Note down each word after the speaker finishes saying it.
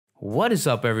What is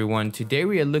up everyone, today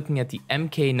we are looking at the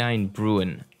MK9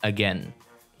 Bruen again.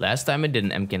 Last time I did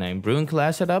an MK9 Bruen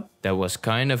class setup that was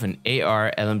kind of an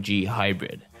AR LMG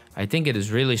hybrid. I think it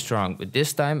is really strong, but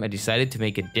this time I decided to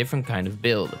make a different kind of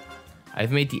build.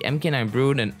 I've made the MK9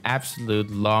 Bruen an absolute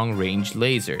long range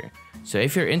laser, so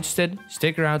if you're interested,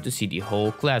 stick around to see the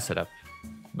whole class setup.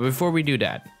 But before we do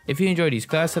that, if you enjoy these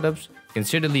class setups,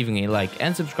 consider leaving a like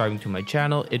and subscribing to my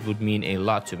channel, it would mean a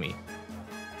lot to me.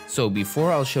 So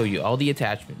before I'll show you all the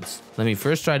attachments, let me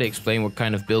first try to explain what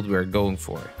kind of build we are going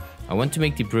for. I want to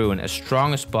make the Bruen as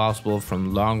strong as possible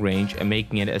from long range and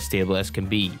making it as stable as can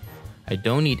be. I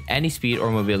don't need any speed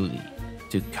or mobility.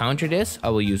 To counter this, I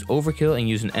will use overkill and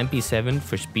use an MP7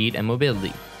 for speed and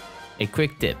mobility. A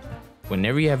quick tip,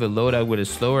 whenever you have a loadout with a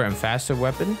slower and faster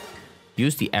weapon,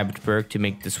 use the average perk to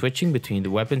make the switching between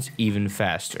the weapons even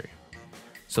faster.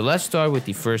 So let's start with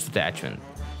the first attachment.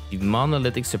 The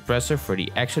monolithic suppressor for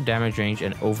the extra damage range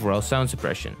and overall sound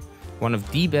suppression. One of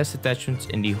the best attachments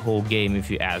in the whole game if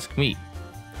you ask me.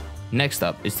 Next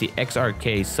up is the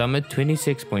XRK Summit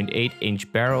 26.8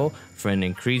 inch barrel for an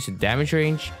increased damage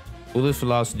range, bullet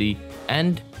velocity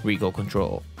and recoil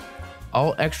control.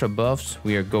 All extra buffs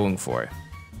we are going for.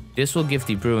 This will give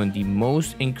the Bruen the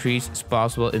most increase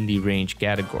possible in the range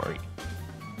category.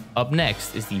 Up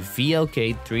next is the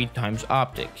VLK 3x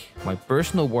optic, my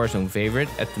personal Warzone favorite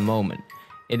at the moment.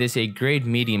 It is a great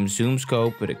medium zoom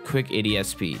scope with a quick ADS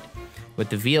speed. With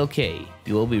the VLK,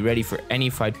 you will be ready for any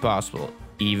fight possible,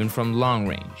 even from long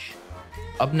range.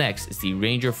 Up next is the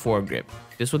Ranger foregrip.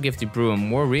 This will give the Bruen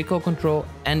more recoil control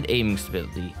and aiming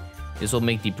stability. This will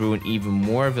make the Bruen even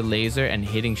more of a laser, and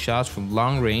hitting shots from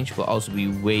long range will also be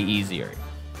way easier.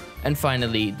 And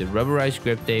finally, the rubberized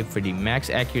grip tape for the max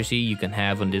accuracy you can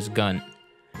have on this gun.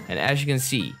 And as you can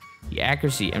see, the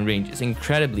accuracy and range is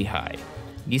incredibly high.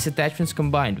 These attachments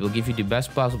combined will give you the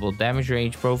best possible damage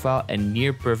range profile and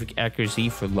near perfect accuracy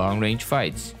for long range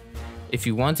fights. If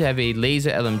you want to have a laser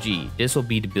LMG, this will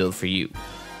be the build for you.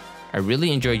 I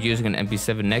really enjoyed using an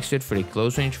MP7 next to it for the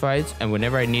close range fights and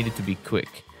whenever I needed to be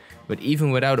quick. But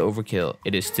even without overkill,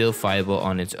 it is still viable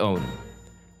on its own.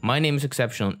 My name is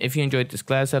Exceptional, and if you enjoyed this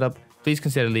class setup, please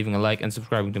consider leaving a like and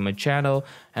subscribing to my channel,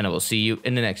 and I will see you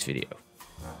in the next video.